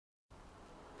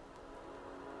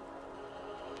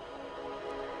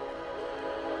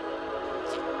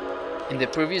In the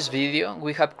previous video,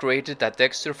 we have created a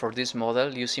texture for this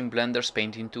model using Blender's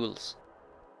painting tools.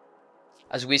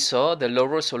 As we saw, the low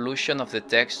resolution of the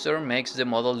texture makes the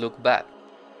model look bad,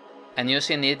 and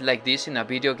using it like this in a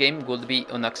video game would be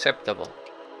unacceptable.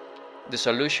 The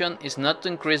solution is not to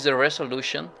increase the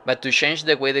resolution, but to change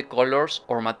the way the colors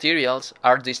or materials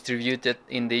are distributed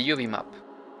in the UV map.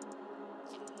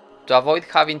 To avoid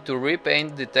having to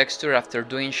repaint the texture after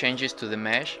doing changes to the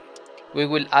mesh, we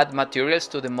will add materials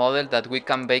to the model that we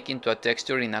can bake into a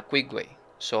texture in a quick way.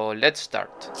 So let's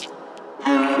start.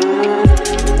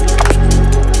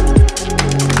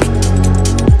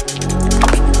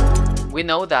 We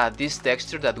know that this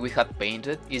texture that we had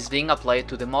painted is being applied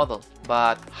to the model,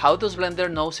 but how does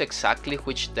Blender knows exactly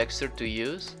which texture to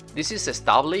use? This is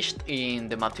established in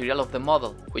the material of the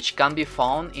model, which can be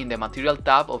found in the material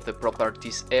tab of the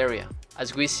properties area.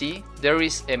 As we see, there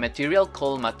is a material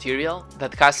called material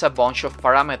that has a bunch of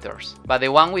parameters, but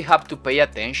the one we have to pay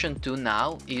attention to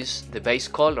now is the base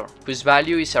color, whose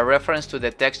value is a reference to the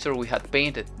texture we had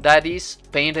painted, that is,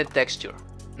 painted texture.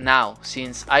 Now,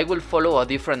 since I will follow a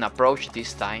different approach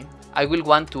this time, I will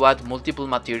want to add multiple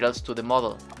materials to the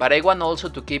model, but I want also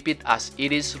to keep it as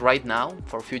it is right now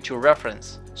for future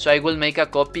reference. So I will make a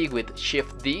copy with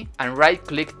Shift D and right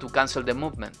click to cancel the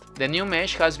movement. The new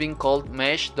mesh has been called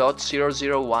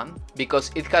mesh.001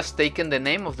 because it has taken the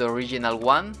name of the original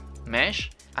one,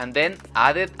 mesh, and then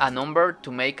added a number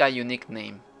to make a unique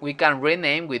name. We can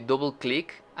rename with double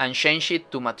click and change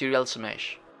it to materials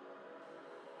mesh.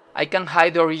 I can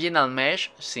hide the original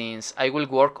mesh since I will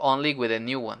work only with a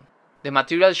new one. The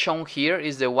material shown here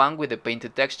is the one with the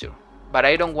painted texture, but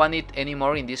I don't want it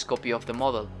anymore in this copy of the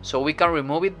model, so we can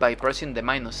remove it by pressing the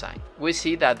minus sign. We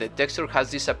see that the texture has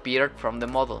disappeared from the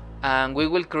model, and we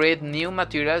will create new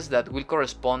materials that will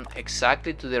correspond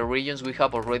exactly to the regions we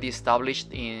have already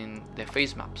established in the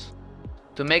face maps.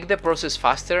 To make the process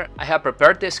faster, I have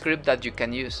prepared the script that you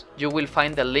can use. You will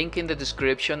find the link in the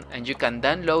description and you can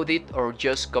download it or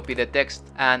just copy the text,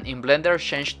 and in Blender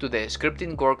change to the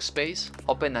scripting workspace,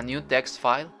 open a new text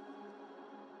file,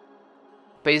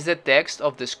 paste the text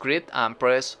of the script and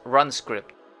press Run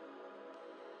Script.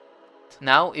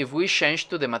 Now if we change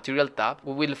to the material tab,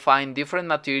 we will find different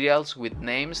materials with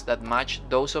names that match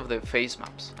those of the face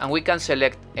maps. And we can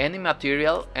select any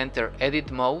material, enter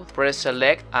edit mode, press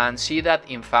select and see that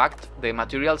in fact the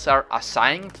materials are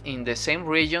assigned in the same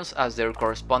regions as their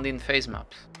corresponding face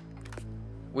maps.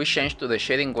 We change to the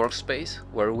shading workspace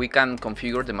where we can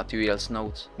configure the materials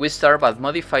nodes. We start by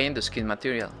modifying the skin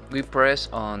material. We press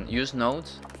on use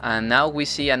nodes and now we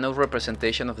see a node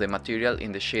representation of the material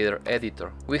in the shader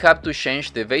editor. We have to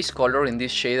change the base color in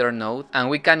this shader node and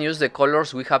we can use the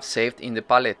colors we have saved in the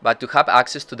palette. But to have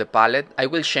access to the palette, I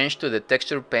will change to the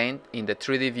texture paint in the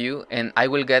 3D view and I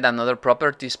will get another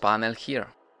properties panel here.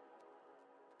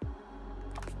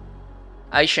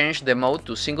 I change the mode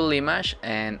to single image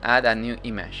and add a new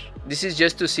image. This is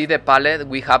just to see the palette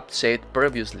we have saved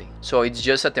previously, so it's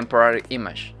just a temporary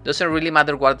image. Doesn't really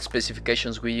matter what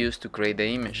specifications we use to create the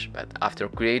image, but after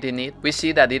creating it, we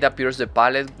see that it appears the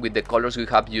palette with the colors we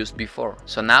have used before.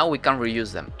 So now we can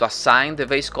reuse them. To assign the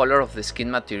base color of the skin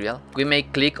material, we may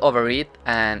click over it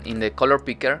and in the color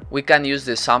picker, we can use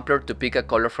the sampler to pick a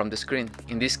color from the screen.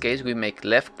 In this case, we make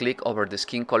left click over the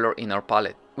skin color in our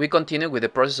palette. We continue with the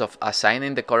process of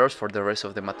assigning the colors for the rest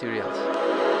of the materials.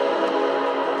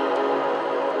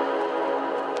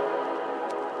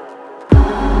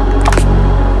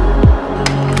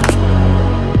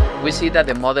 We see that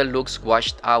the model looks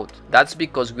washed out. That's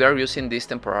because we are using this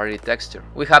temporary texture.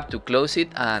 We have to close it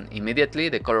and immediately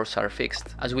the colors are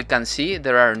fixed. As we can see,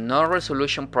 there are no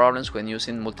resolution problems when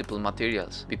using multiple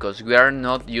materials because we are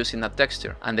not using a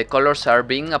texture and the colors are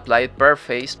being applied per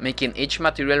face, making each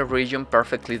material region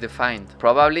perfectly defined.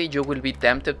 Probably you will be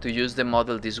tempted to use the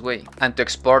model this way and to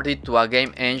export it to a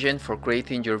game engine for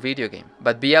creating your video game.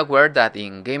 But be aware that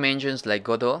in game engines like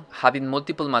Godot, having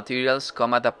multiple materials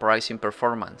come at a price in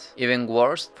performance. Even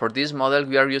worse, for this model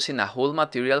we are using a whole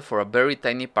material for a very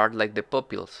tiny part like the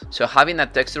pupils. So having a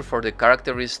texture for the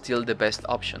character is still the best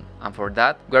option. And for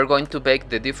that, we are going to bake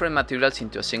the different materials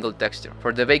into a single texture.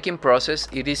 For the baking process,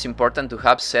 it is important to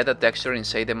have set a texture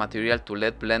inside the material to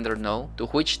let Blender know to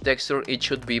which texture it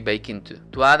should be baking to.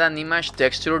 To add an image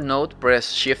texture node,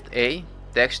 press Shift A,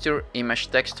 Texture, Image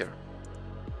Texture.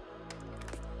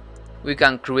 We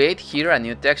can create here a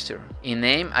new texture. In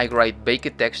name, I write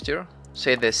Baked Texture.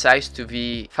 Set the size to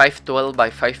be 512 by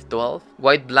 512,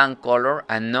 white blank color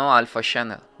and no alpha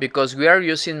channel. Because we are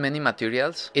using many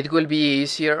materials, it will be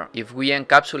easier if we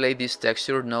encapsulate this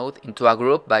texture node into a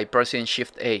group by pressing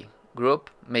Shift A. Group,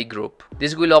 Make Group.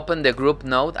 This will open the group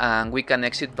node and we can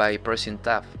exit by pressing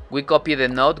Tab. We copy the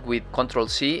node with Ctrl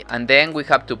C and then we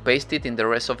have to paste it in the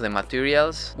rest of the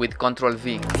materials with Ctrl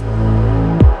V.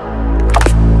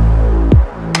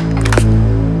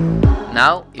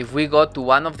 Now, if we go to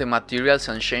one of the materials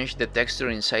and change the texture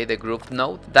inside the group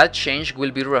node, that change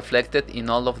will be reflected in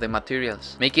all of the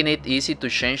materials, making it easy to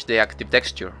change the active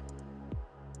texture.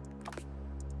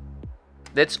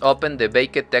 Let's open the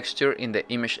baked texture in the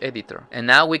image editor. And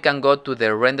now we can go to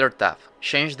the Render tab.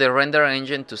 Change the Render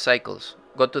Engine to Cycles.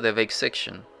 Go to the Bake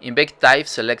section. In Bake type,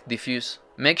 select Diffuse.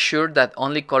 Make sure that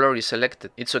only color is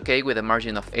selected. It's okay with a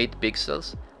margin of 8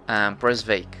 pixels. And press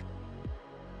Bake.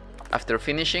 After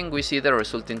finishing, we see the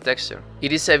resulting texture.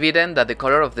 It is evident that the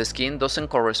color of the skin doesn't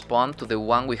correspond to the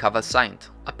one we have assigned.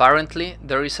 Apparently,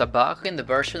 there is a bug in the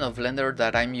version of Blender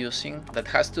that I'm using that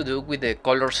has to do with the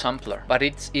color sampler, but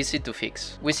it's easy to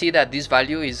fix. We see that this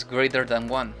value is greater than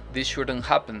 1. This shouldn't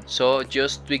happen, so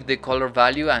just tweak the color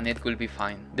value and it will be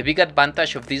fine. The big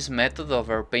advantage of this method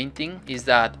over painting is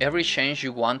that every change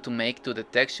you want to make to the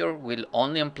texture will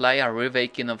only imply a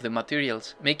rebaking of the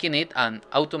materials, making it an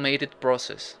automated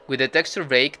process. With the texture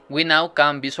baked, we now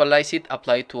can visualize it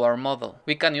applied to our model.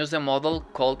 We can use the model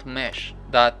called Mesh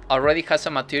that already has a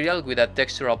material with a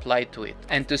texture applied to it.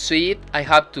 And to see it, I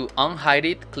have to unhide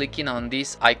it clicking on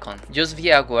this icon. Just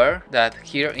be aware that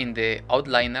here in the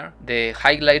outliner, the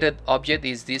highlighted object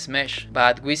is this mesh,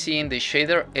 but we see in the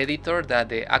shader editor that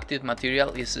the active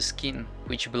material is skin,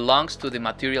 which belongs to the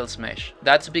materials mesh.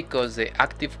 That's because the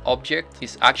active object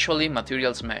is actually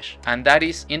materials mesh, and that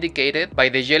is indicated by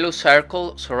the yellow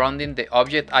circle surrounding the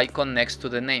object icon next to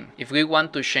the name. If we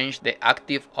want to change the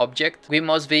active object, we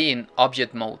must be in object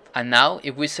mode. And now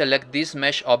if we select this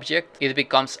mesh object, it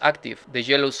becomes active. The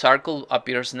yellow circle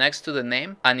appears next to the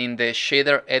name, and in the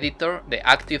shader editor, the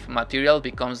active material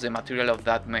becomes the material of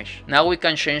that mesh. Now we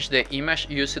can change the image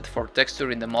used for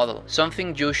texture in the model.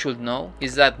 Something you should know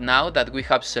is that now that we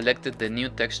have selected the new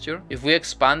texture, if we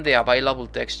expand the available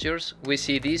textures, we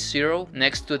see this 0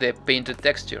 next to the painted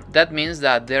texture. That means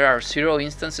that there are 0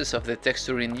 instances of the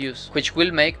texture in use, which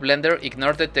will make Blender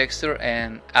ignore the texture,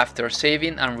 and after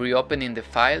saving and reopening the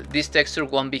file, this texture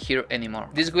won't be here anymore.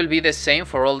 This will be the same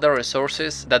for all the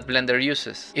resources that Blender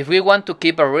uses. If we want to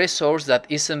keep a resource that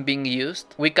isn't being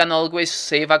used, we can always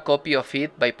save a copy of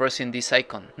it by pressing this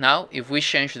icon. Now, if we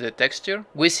change the texture,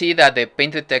 we see that the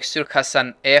painted texture has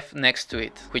an F next to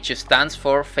it, which stands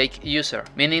for fake user,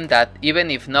 meaning that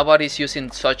even if nobody is using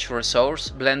such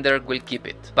resource, Blender will keep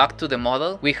it. Back to the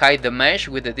model, we hide the mesh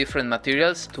with the different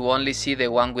materials to only see the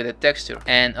one with the texture.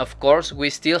 And of course, we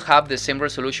still have the same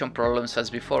resolution problems as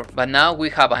before, but now we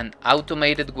have an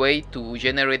automated way to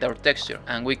generate our texture,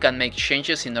 and we can make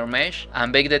changes in our mesh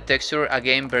and bake the texture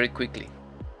again very quickly.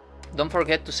 Don't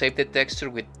forget to save the texture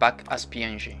with pack as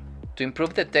PNG. To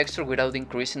improve the texture without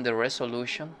increasing the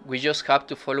resolution, we just have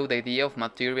to follow the idea of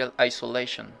material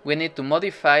isolation. We need to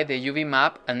modify the UV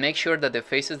map and make sure that the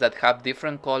faces that have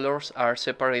different colors are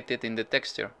separated in the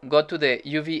texture. Go to the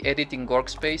UV editing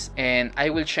workspace and I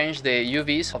will change the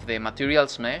UVs of the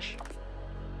materials mesh.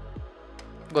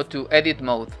 Go to edit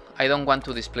mode. I don't want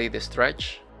to display the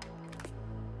stretch.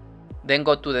 Then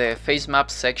go to the face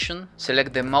map section,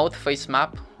 select the mouth face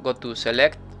map, go to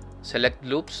select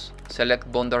loops,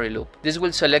 select boundary loop. This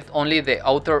will select only the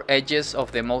outer edges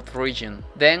of the mouth region.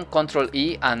 Then Ctrl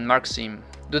E and mark seam.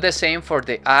 Do the same for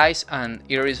the eyes and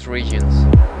iris regions.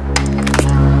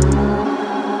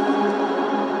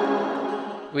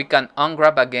 We can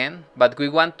ungrab again, but we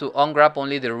want to ungrab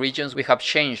only the regions we have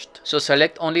changed. So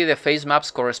select only the face maps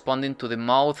corresponding to the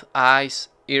mouth, eyes,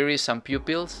 iris and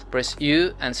pupils. Press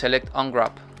U and select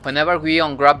ungrab. Whenever we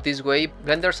ungrab this way,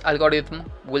 Blender's algorithm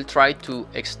will try to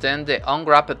extend the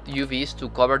ungrabbed UVs to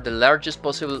cover the largest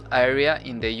possible area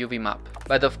in the UV map.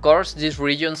 But of course, these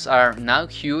regions are now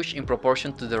huge in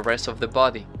proportion to the rest of the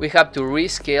body. We have to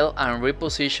rescale and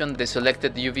reposition the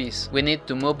selected UVs. We need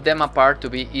to move them apart to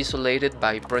be isolated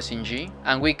by pressing G,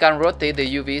 and we can rotate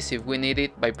the UVs if we need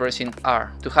it by pressing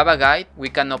R. To have a guide, we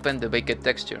can open the baked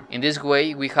texture. In this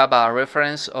way, we have a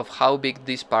reference of how big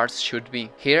these parts should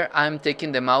be. Here, I'm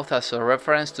taking the mouth as a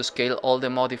reference to scale all the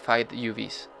modified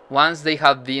UVs. Once they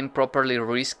have been properly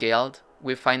rescaled,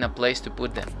 we find a place to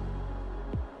put them.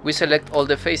 We select all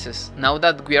the faces. Now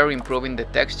that we are improving the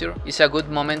texture, it's a good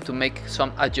moment to make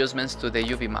some adjustments to the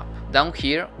UV map. Down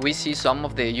here, we see some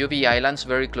of the UV islands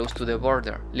very close to the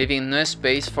border, leaving no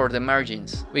space for the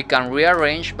margins. We can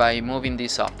rearrange by moving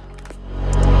this up.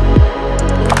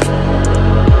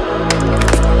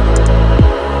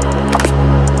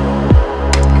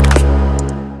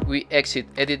 We exit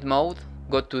edit mode,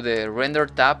 go to the render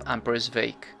tab and press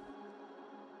bake.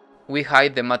 we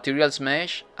hide the materials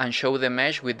mesh and show the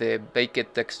mesh with the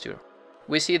baked texture.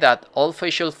 We see that all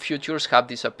facial features have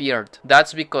disappeared.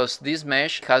 That's because this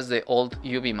mesh has the old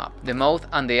UV map. The mouth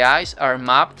and the eyes are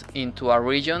mapped into a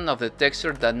region of the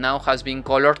texture that now has been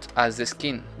colored as the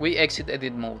skin. We exit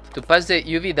edit mode. To pass the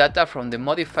UV data from the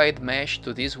modified mesh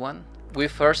to this one, we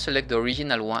first select the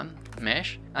original one,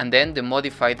 mesh, and then the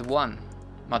modified one,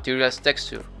 materials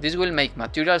texture. This will make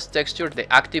materials texture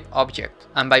the active object,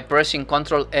 and by pressing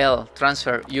Ctrl L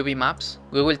transfer UV maps,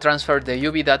 we will transfer the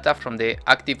UV data from the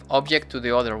active object to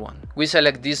the other one. We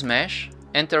select this mesh,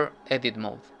 enter edit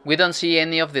mode. We don't see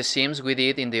any of the seams we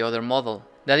did in the other model.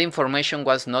 That information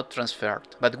was not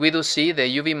transferred, but we do see the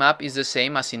UV map is the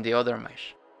same as in the other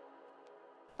mesh.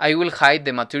 I will hide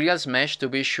the materials mesh to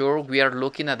be sure we are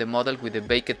looking at the model with the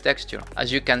baked texture.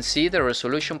 As you can see, the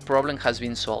resolution problem has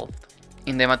been solved.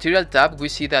 In the material tab, we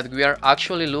see that we are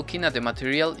actually looking at the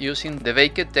material using the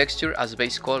baked texture as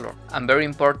base color. And very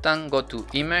important, go to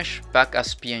image, pack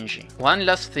as PNG. One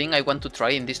last thing I want to try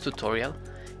in this tutorial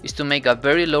is to make a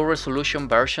very low resolution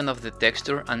version of the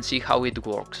texture and see how it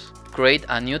works. Create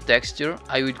a new texture,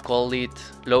 I will call it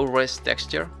low res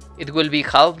texture. It will be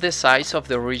half the size of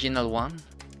the original one.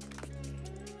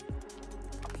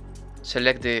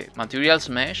 Select the materials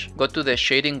mesh, go to the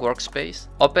shading workspace,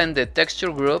 open the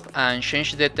texture group and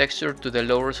change the texture to the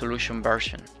low resolution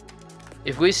version.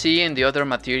 If we see in the other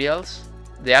materials,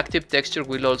 the active texture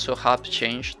will also have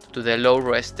changed to the low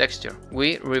res texture.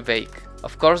 We rebake.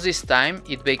 Of course, this time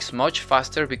it bakes much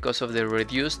faster because of the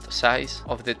reduced size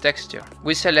of the texture.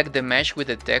 We select the mesh with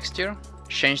the texture,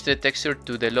 change the texture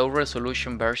to the low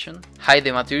resolution version, hide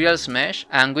the materials mesh,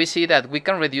 and we see that we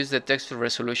can reduce the texture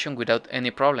resolution without any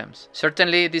problems.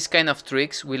 Certainly this kind of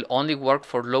tricks will only work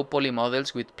for low poly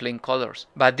models with plain colors,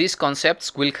 but these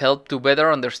concepts will help to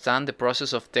better understand the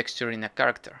process of texturing a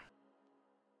character.